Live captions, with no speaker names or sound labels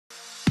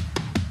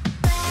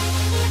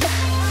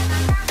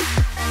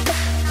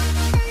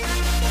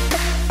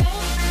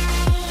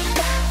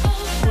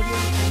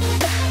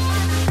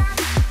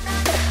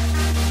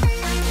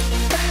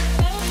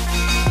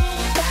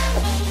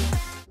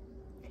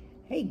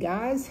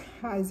Guys,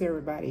 how's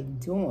everybody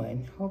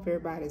doing? Hope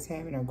everybody's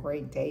having a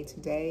great day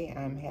today.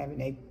 I'm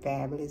having a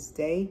fabulous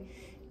day.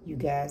 You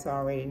guys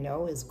already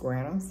know it's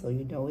Granna, so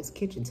you know it's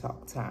kitchen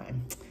talk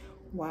time.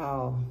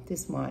 Wow,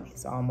 this month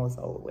is almost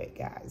over with,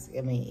 guys.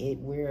 I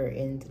mean, we're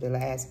into the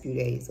last few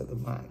days of the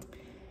month,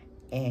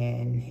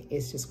 and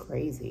it's just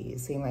crazy. It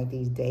seems like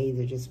these days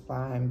are just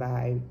flying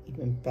by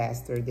even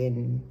faster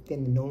than the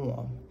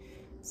norm.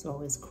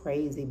 So it's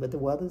crazy, but the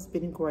weather's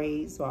been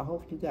great. So I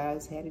hope you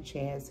guys had a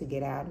chance to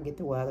get out and get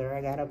the weather.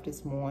 I got up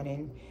this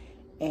morning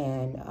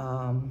and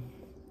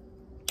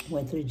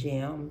went to the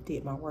gym,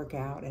 did my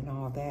workout and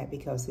all that,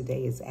 because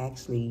today is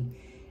actually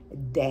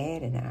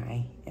Dad and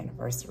I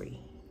anniversary.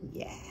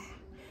 Yeah.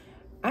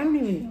 I don't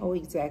even know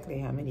exactly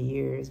how many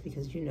years,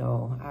 because you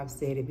know, I've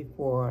said it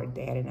before,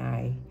 Dad and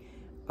I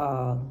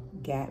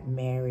got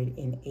married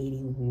in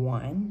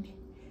 81.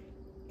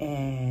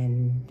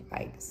 And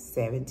like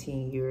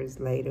 17 years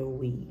later,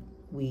 we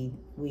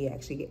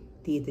actually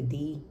did the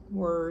D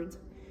word,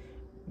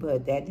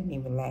 but that didn't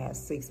even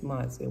last 6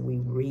 months, and we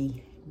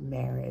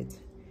remarried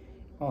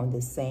on the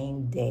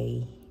same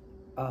day,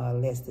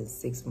 less than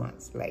 6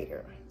 months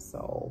later.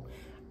 So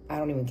I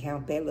don't even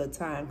count that little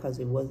time, because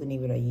it wasn't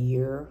even a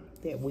year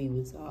that we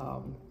was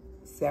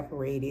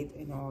separated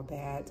and all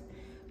that.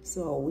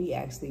 So we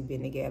actually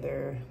been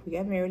together. We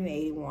got married in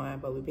 81,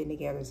 but we've been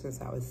together since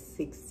I was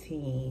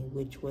 16,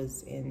 which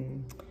was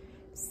in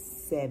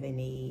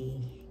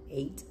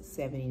 78,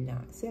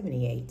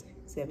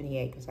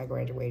 because I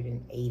graduated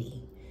in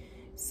 80.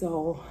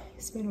 So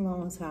it's been a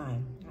long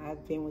time.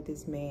 I've been with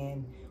this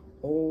man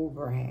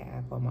over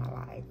half of my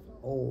life,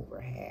 over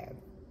half.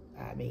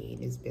 I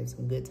mean, it's been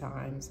some good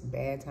times, some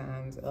bad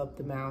times, up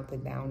the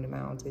mountain, down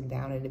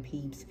in the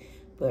peeps.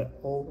 But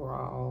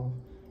overall,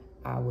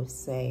 I would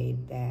say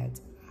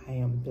that I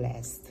am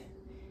blessed,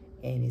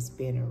 and it's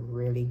been a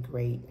really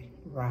great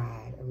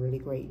ride, a really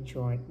great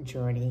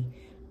journey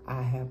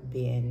I have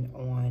been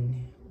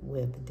on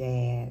with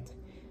Dad,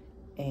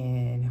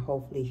 and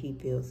hopefully he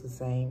feels the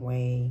same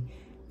way,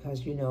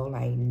 because you know,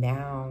 like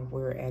now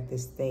we're at the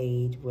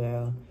stage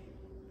where,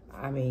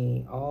 I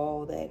mean,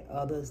 all that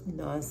other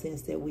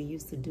nonsense that we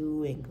used to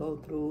do and go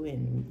through,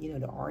 and you know,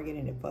 the arguing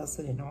and the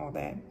fussing and all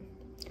that,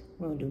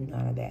 we don't do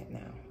none of that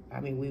now. I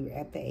mean, we were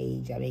at the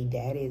age, I mean,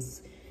 Dad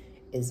is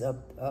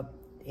up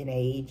in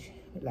age,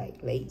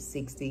 like late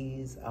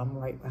 60s. I'm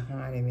right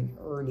behind him in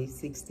early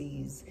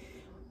 60s.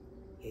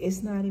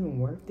 It's not even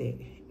worth it.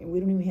 And we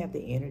don't even have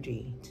the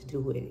energy to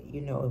do it.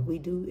 You know,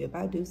 if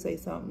I do say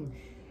something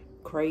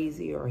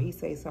crazy, or he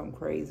say something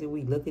crazy,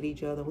 we look at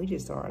each other and we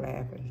just start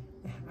laughing.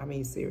 I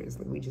mean,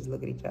 seriously, we just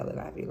look at each other and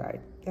I be like,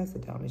 that's the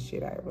dumbest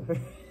shit I ever heard.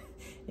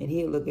 And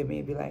he'll look at me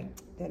and be like,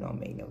 that don't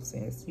make no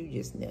sense. You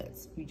just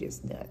nuts. You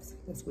just nuts.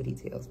 That's what he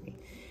tells me.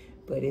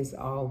 But it's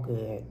all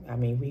good. I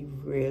mean, we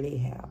really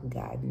have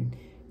gotten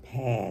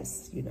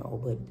past, you know,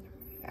 but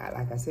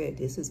like I said,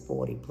 this is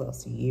 40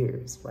 plus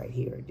years right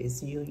here.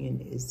 This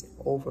union is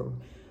over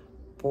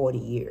 40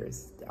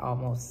 years,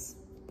 almost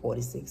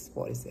 46,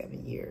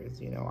 47 years.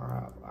 You know,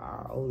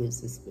 our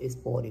oldest is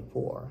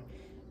 44.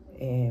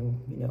 And,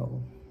 you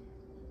know,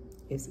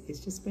 it's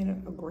just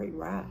been a great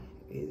ride.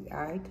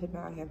 I could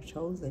not have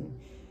chosen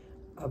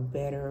a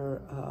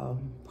better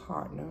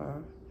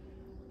partner,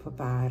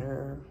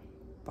 provider,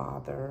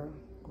 father,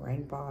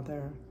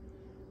 grandfather,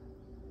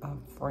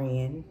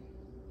 friend,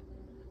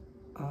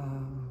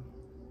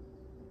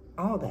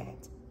 all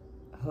that,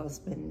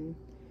 husband.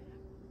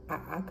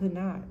 I could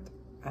not.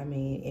 I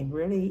mean, and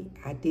really,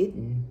 I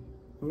didn't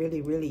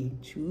really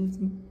choose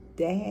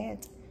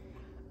Dad.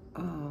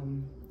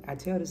 I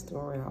tell the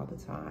story all the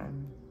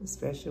time,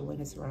 especially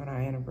when it's around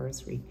our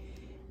anniversary.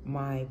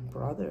 My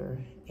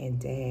brother and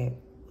Dad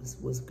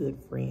was good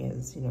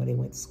friends. You know, they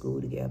went to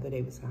school together.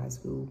 They was high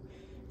school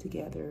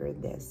together.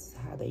 That's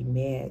how they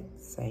met,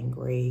 same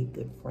grade,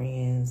 good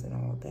friends and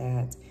all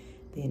that.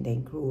 Then they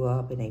grew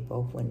up and they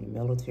both went in the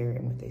military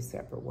and went their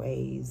separate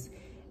ways.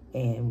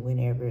 And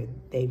whenever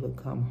they would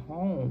come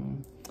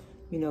home,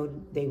 you know,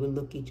 they would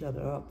look each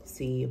other up to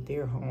see if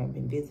they're home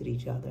and visit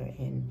each other.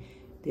 And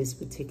this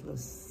particular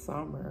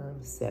summer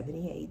of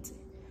 78,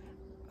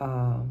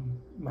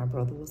 my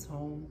brother was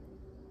home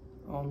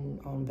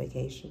on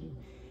vacation,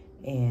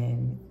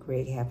 and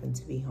Greg happened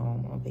to be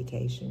home on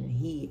vacation.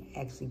 He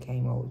actually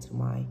came over to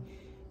my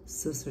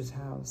sister's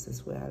house,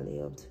 that's where I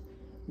lived,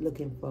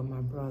 looking for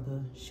my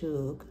brother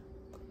Suge.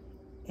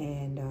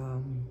 And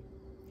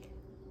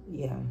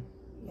yeah,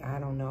 I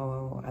don't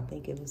know, I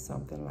think it was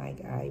something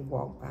like I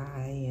walked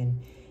by and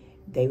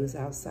they was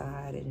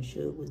outside and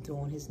Suge was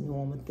doing his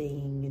normal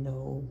thing, you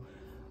know,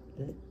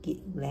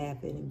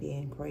 laughing and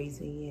being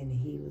crazy, and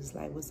he was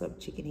like, what's up,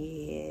 chicken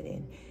head?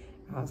 And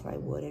I was like,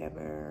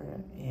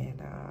 whatever.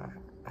 And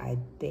I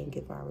think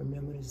if I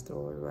remember the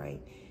story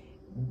right,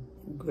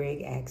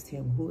 Greg asked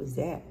him, who is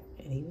that?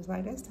 And he was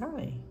like, that's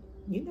Tiny.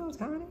 You know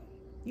Tiny?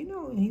 You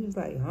know? And he was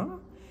like, huh?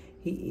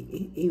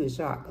 He was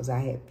shocked, because I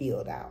had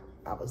filled out.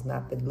 I was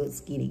not the little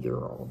skinny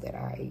girl that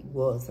I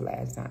was the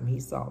last time he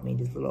saw me,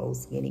 this little old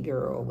skinny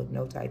girl with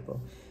no type of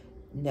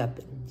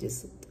nothing,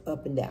 just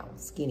up and down,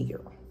 skinny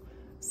girl.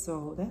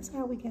 So that's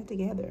how we got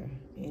together.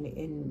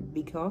 And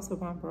because of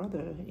my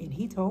brother, and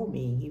he told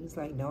me, he was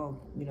like, no,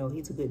 you know,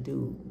 he's a good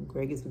dude.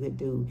 Greg is a good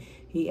dude.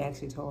 He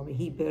actually told me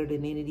he better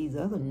than any of these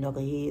other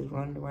knuckleheads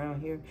running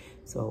around here.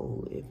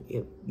 So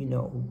if you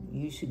know,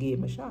 you should give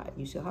him a shot.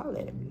 You should holler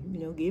at him, you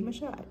know, give him a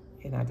shot.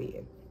 And I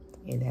did.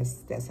 And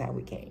that's how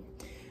we came.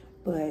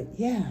 But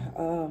yeah,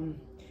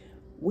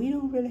 we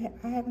don't really,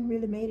 I haven't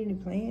really made any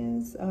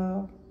plans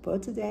for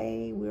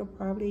today. We'll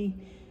probably,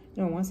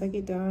 you know, once I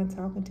get done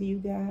talking to you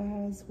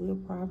guys, we'll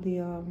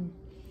probably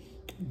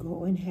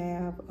go and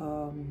have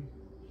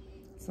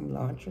some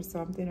lunch or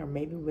something, or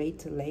maybe wait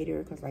till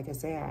later, because like I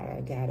said, I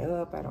got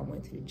up, I done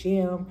went to the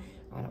gym,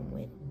 I done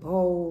went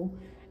bowl,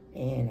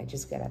 and I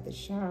just got out the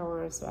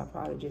shower, so I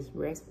probably just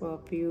rest for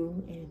a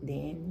few, and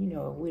then, you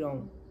know, we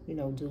don't, you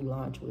know, do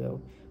lunch, we'll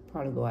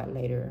probably go out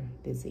later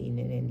this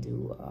evening and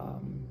do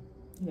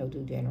you know,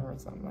 do dinner or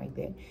something like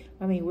that.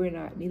 I mean, we're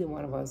not, neither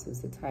one of us is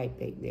the type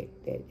that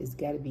it's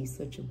got to be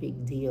such a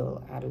big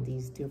deal out of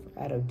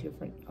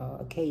different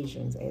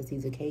occasions. As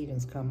these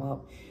occasions come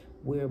up,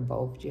 we're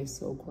both just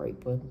so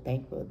grateful and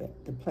thankful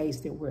that the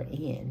place that we're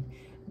in,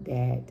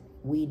 that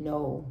we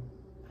know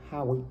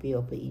how we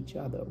feel for each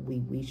other.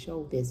 We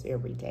show this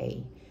every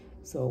day,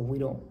 so we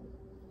don't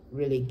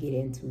really get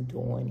into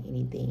doing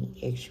anything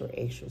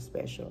extra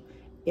special.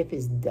 If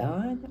it's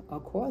done,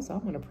 of course,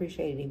 I'm going to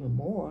appreciate it even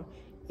more.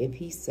 If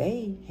he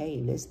say,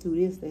 hey, let's do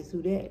this, let's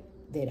do that,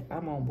 then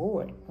I'm on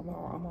board. I'm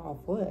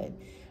all for it.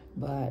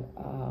 But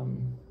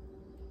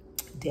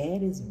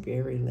Dad is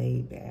very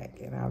laid back,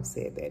 and I've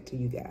said that to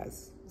you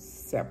guys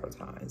several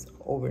times,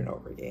 over and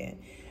over again.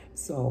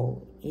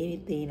 So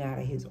anything out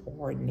of his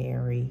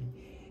ordinary,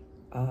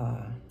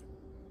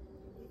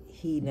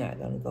 he's not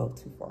going to go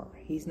too far.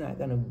 He's not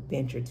going to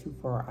venture too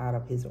far out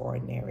of his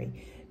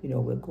ordinary. You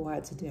know, we'll go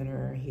out to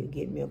dinner, he'll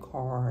get me a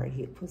card,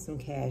 he'll put some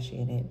cash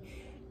in it,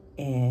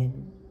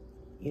 and,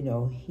 you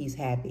know, he's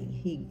happy.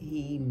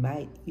 He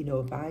might, you know,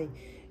 if I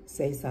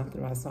say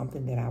something about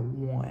something that I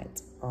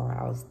want or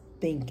I was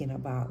thinking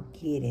about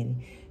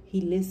getting,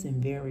 he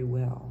listened very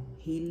well.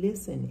 He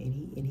listened,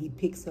 and he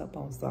picks up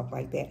on stuff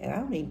like that. And I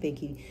don't even think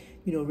he,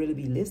 you know, really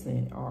be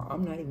listening, or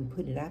I'm not even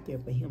putting it out there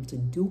for him to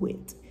do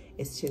it.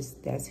 It's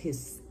just, that's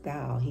his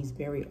style. He's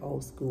very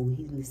old school.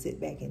 He sit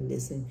back and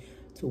listen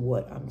to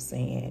what I'm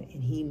saying,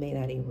 and he may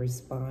not even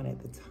respond at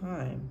the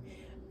time,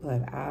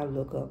 but I'll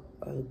look up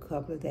a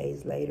couple of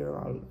days later,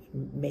 or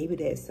maybe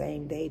that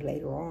same day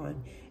later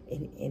on,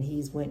 and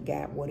he's went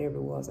got whatever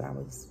it was I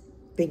was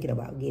thinking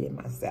about getting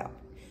myself.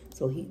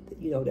 So he,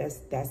 you know,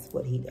 that's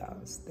what he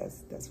does.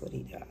 That's what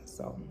he does.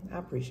 So I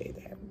appreciate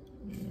that.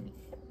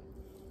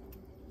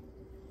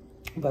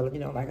 But, you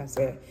know, like I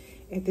said,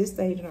 at this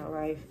stage in our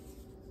life,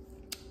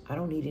 I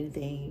don't need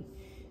anything.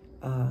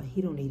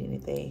 He don't need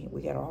anything.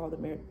 We got all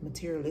the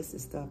materialistic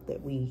stuff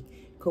that we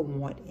could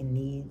want and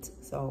need.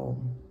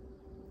 So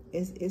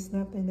it's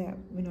nothing that,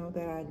 you know,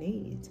 that I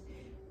need.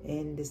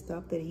 And the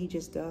stuff that he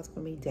just does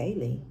for me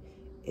daily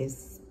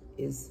is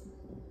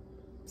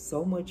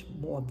so much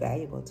more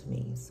valuable to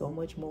me, so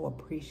much more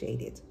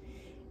appreciated.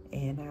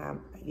 And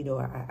you know,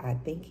 I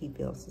think he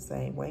feels the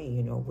same way,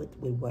 you know, with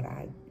what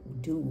I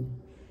do,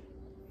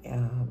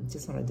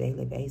 just on a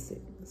daily basis.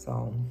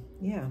 So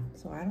yeah,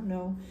 so I don't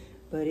know,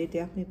 but it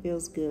definitely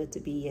feels good to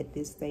be at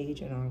this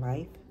stage in our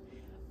life,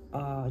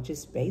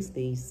 just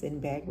basically sitting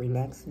back,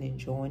 relaxing,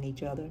 enjoying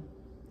each other,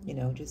 you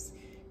know, just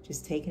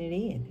taking it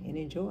in and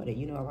enjoying it.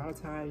 You know, a lot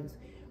of times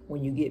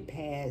when you get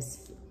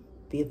past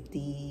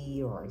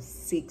 50 or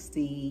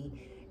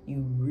 60,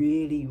 you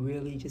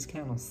really just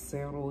kind of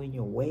settle in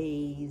your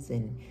ways,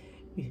 and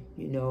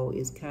you know,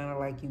 it's kind of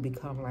like you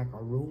become like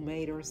a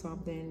roommate or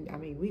something. I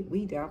mean,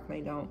 we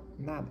definitely don't,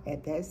 not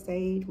at that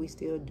stage. We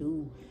still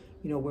do,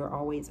 you know, we're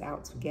always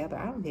out together.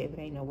 I don't care if it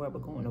ain't nowhere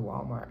but going to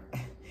Walmart.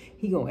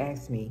 He gonna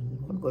ask me, you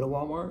want to go to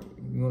Walmart?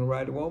 You want to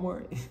ride to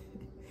Walmart?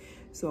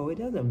 So it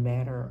doesn't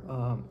matter,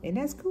 and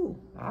that's cool.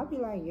 I'll be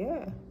like,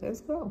 yeah,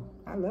 let's go.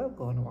 I love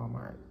going to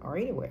Walmart or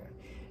anywhere,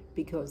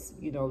 because,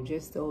 you know,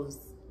 just those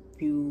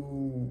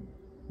few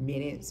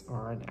minutes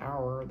or an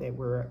hour that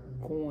we're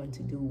going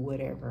to do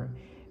whatever,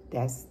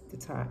 that's the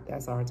time,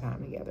 that's our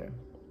time together.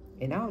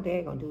 And all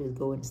Dad gonna do is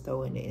go in the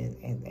store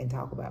and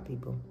talk about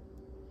people.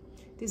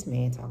 This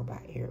man talk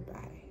about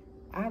everybody.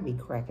 I'd be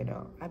cracking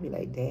up. I'd be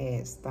like,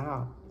 Dad,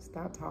 stop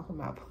talking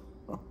about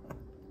people.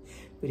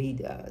 But he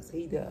does.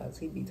 He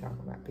be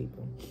talking about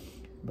people.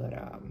 But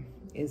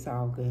it's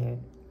all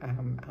good.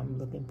 I'm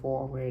looking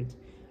forward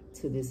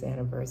to this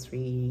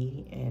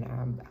anniversary, and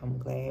I'm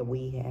glad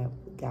we have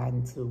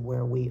gotten to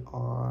where we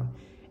are,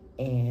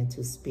 and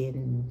to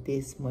spend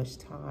this much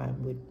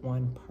time with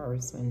one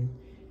person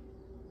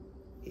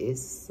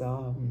is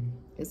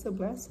it's a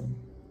blessing,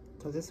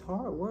 because it's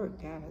hard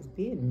work, guys.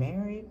 Being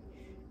married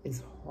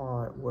is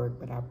hard work,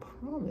 but I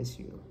promise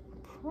you,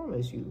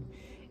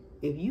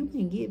 if you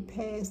can get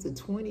past the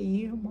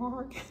 20-year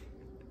mark,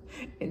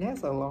 and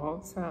that's a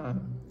long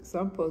time.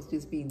 Some folks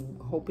just be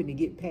hoping to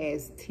get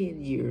past 10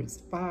 years,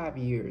 5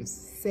 years,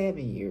 7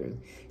 years.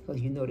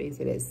 Because, you know, they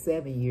say that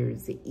 7 years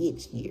is the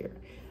itch year.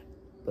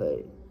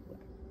 But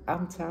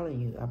I'm telling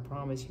you, I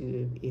promise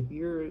you, if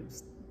you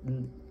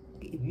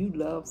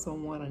love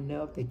someone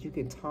enough that you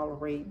can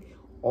tolerate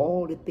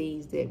all the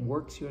things that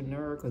works your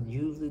nerve, because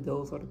usually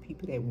those are the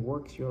people that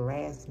works your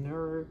last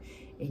nerve,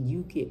 and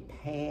you get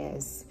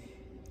past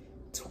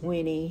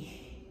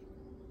 20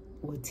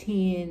 or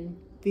 10,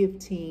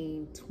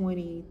 15,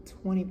 20,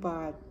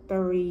 25,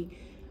 30,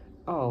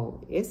 oh,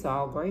 it's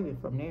all gravy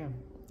from there.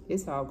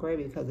 It's all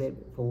gravy because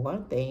for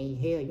one thing,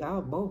 hell,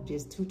 y'all both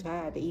just too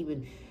tired to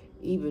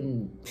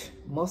even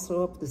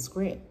muscle up the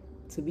script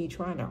to be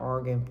trying to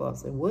argue and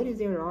fuss. And what is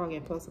there to argue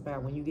and fuss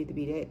about when you get to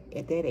be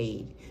at that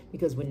age?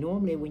 Because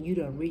normally when you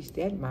done reach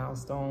that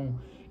milestone,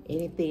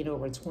 anything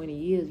over 20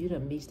 years, you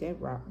done reach that.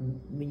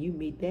 When you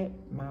meet that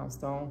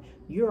milestone,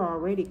 you're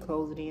already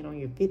closing in on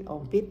your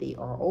 50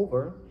 or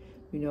over.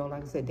 You know,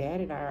 like I said, Dad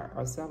and I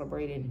are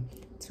celebrating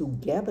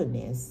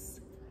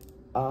togetherness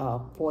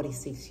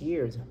 46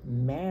 years,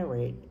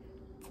 married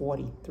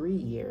 43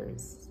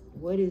 years.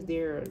 What is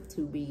there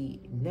to be?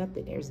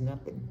 Nothing. There's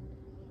nothing.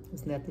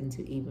 There's nothing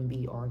to even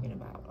be arguing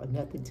about, or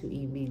nothing to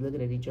even be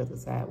looking at each other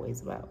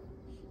sideways about.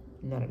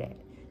 None of that.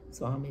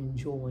 So I'm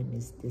enjoying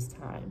this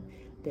time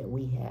that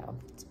we have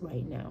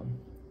right now.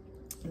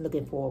 I'm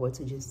looking forward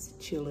to just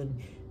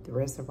chilling the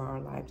rest of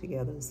our life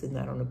together, sitting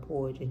out on the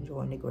porch,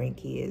 enjoying the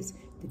grandkids,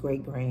 the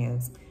great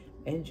grands,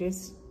 and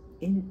just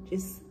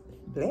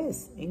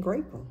blessed and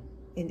grateful,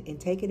 and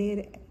taking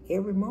it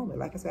every moment.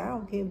 Like I said, I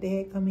don't care if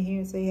Dad come in here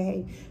and say,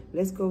 hey,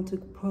 let's go to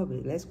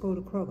Publix, let's go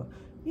to Kroger.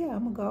 Yeah,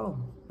 I'm gonna go.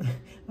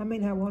 I may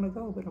not want to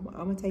go, but I'm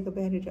gonna take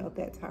advantage of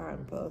that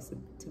time for us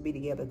to be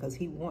together, because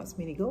he wants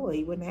me to go, or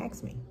he wouldn't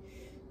ask me.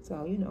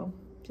 So, you know,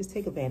 just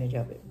take advantage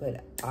of it.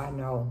 But I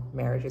know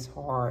marriage is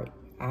hard.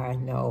 I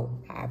know,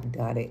 I've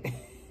done it.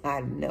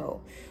 I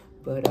know.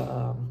 But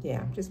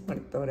yeah, just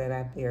want to throw that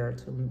out there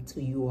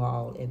to you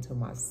all and to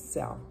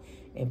myself,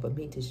 and for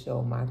me to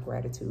show my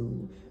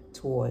gratitude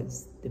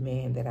towards the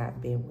man that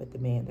I've been with, the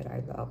man that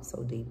I love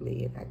so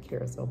deeply and I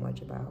care so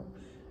much about.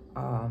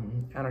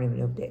 I don't even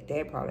know if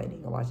Dad probably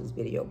ain't gonna watch this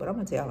video, but I'm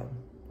gonna tell him.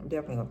 I'm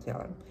definitely gonna tell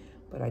him.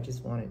 But I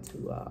just wanted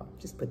to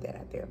just put that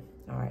out there.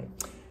 All right.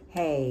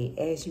 Hey,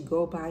 as you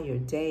go by your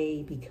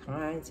day, be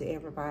kind to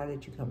everybody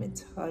that you come in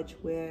touch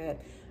with.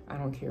 I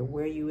don't care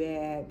where you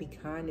at. Be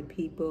kind to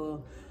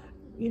people,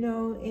 you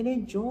know, and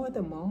enjoy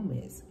the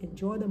moments.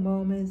 Enjoy the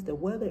moments. The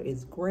weather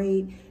is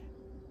great.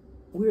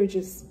 We're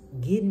just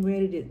getting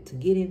ready to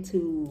get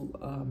into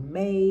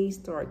May,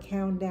 start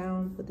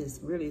countdown for this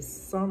really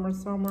summer.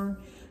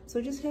 So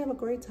just have a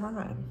great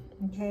time,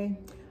 okay?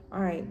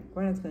 All right,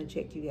 Granna's gonna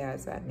check you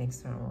guys out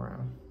next time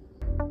around.